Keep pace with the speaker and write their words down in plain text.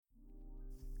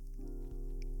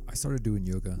I started doing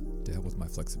yoga to help with my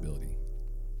flexibility.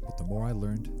 But the more I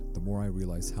learned, the more I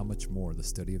realized how much more the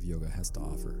study of yoga has to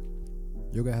offer.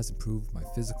 Yoga has improved my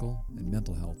physical and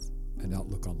mental health and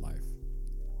outlook on life.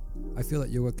 I feel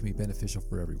that yoga can be beneficial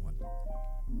for everyone.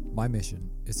 My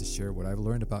mission is to share what I've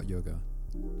learned about yoga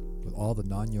with all the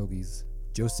non-yogis,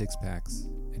 Joe Sixpacks,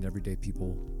 and everyday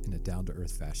people in a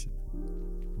down-to-earth fashion.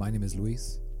 My name is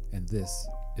Luis, and this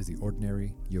is the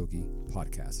Ordinary Yogi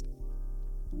Podcast.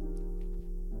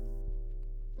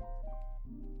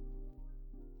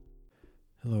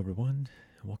 Hello everyone,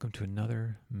 and welcome to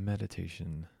another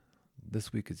meditation.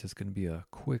 This week is just going to be a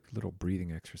quick little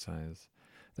breathing exercise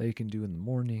that you can do in the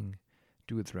morning,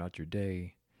 do it throughout your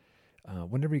day.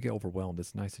 Whenever you get overwhelmed,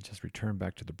 it's nice to just return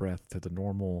back to the breath, to the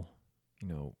normal,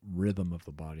 rhythm of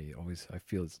the body. Always, I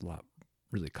feel it's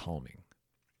really calming.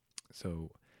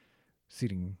 So,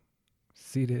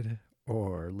 seated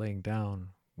or laying down,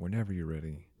 whenever you're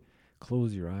ready,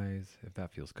 close your eyes if that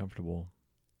feels comfortable,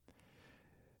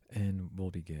 and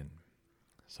we'll begin.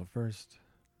 So first,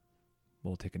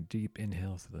 we'll take a deep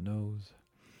inhale through the nose,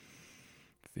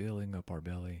 filling up our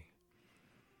belly,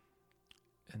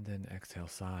 and then exhale,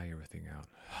 sigh everything out.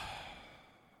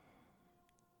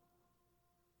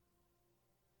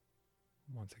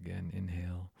 Once again,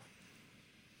 inhale,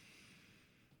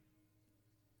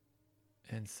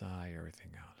 and sigh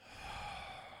everything out.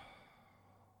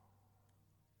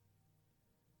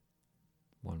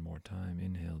 One more time,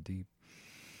 inhale deep.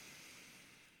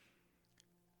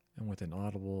 And with an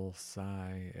audible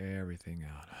sigh, everything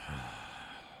out.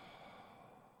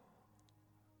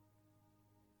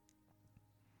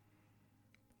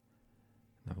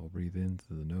 Now we'll breathe in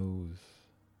through the nose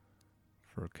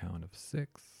for a count of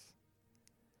 6.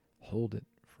 Hold it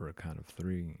for a count of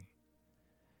 3.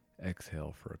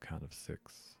 Exhale for a count of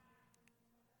 6.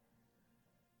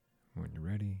 When you're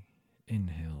ready,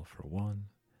 inhale for 1,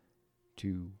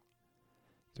 2,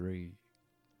 3,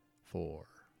 4,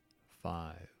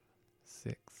 5,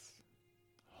 6.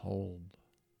 Hold.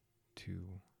 2,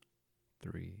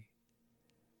 3.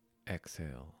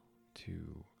 Exhale.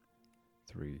 2,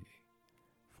 3,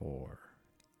 4,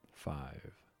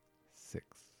 5, 6.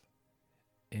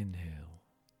 Inhale.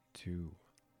 2,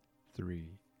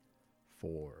 3,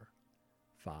 4,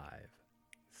 5,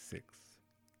 6.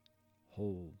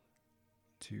 Hold.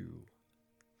 2,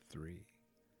 3.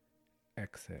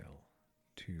 Exhale.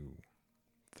 2,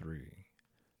 3,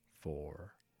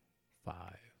 4, 5,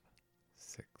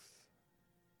 6.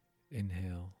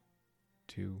 Inhale.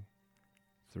 2,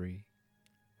 3,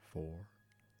 4,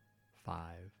 5,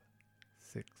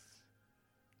 6.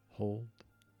 Hold.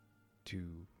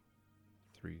 2,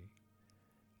 3.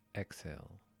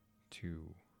 Exhale.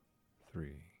 2,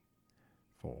 3,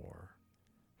 4,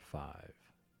 5,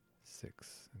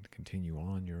 6. And continue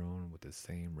on your own with the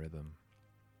same rhythm.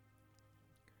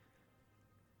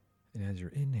 And as you're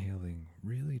inhaling,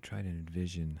 really try to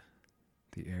envision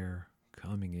the air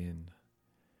coming in,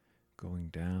 going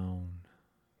down,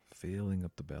 filling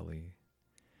up the belly,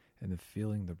 and then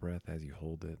feeling the breath as you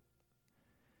hold it.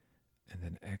 And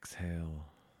then exhale,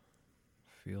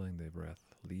 feeling the breath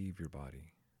leave your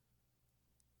body.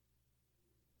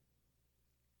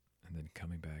 And then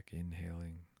coming back,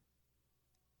 inhaling,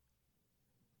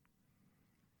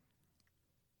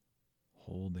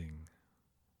 holding,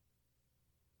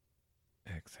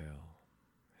 exhale,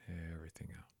 everything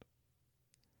out.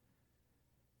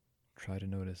 Try to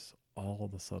notice all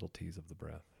the subtleties of the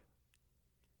breath.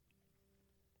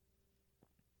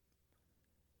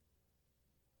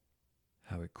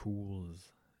 How it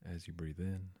cools as you breathe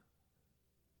in.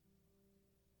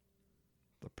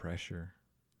 The pressure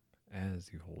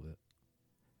as you hold it.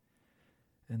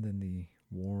 And then the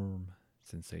warm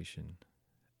sensation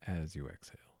as you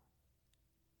exhale.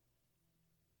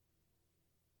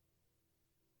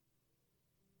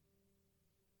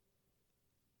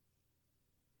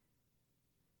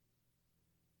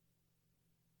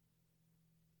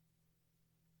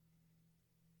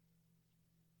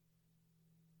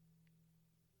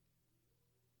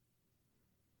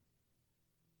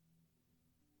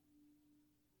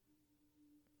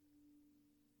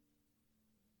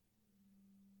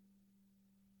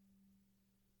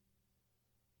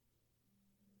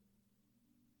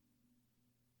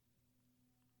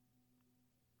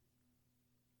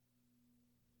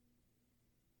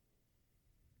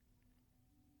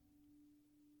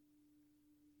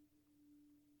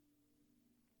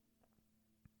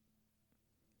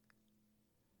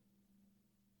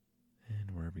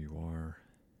 Wherever you are,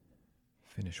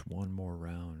 finish one more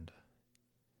round.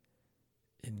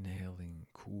 Inhaling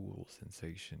cool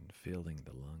sensation, filling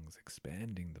the lungs,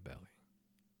 expanding the belly.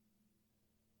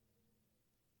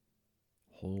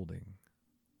 holding,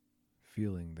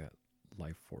 feeling that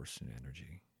life force and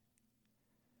energy.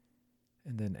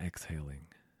 And then exhaling,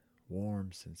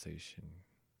 warm sensation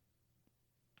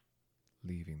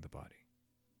leaving the body.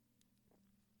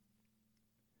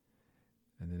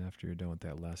 And then after you're done with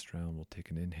that last round, we'll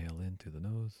take an inhale in through the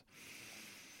nose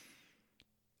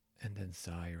and then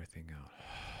sigh everything out.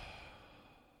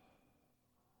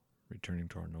 Returning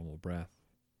to our normal breath.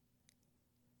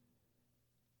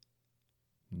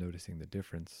 Noticing the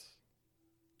difference.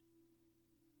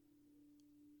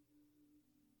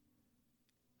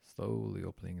 Slowly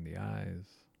opening the eyes.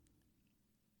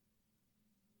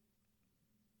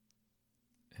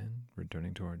 And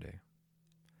returning to our day.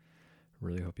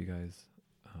 Really hope you guys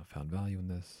found value in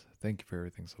this. Thank you for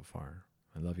everything so far.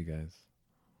 I love you guys.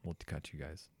 We'll catch you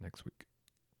guys next week.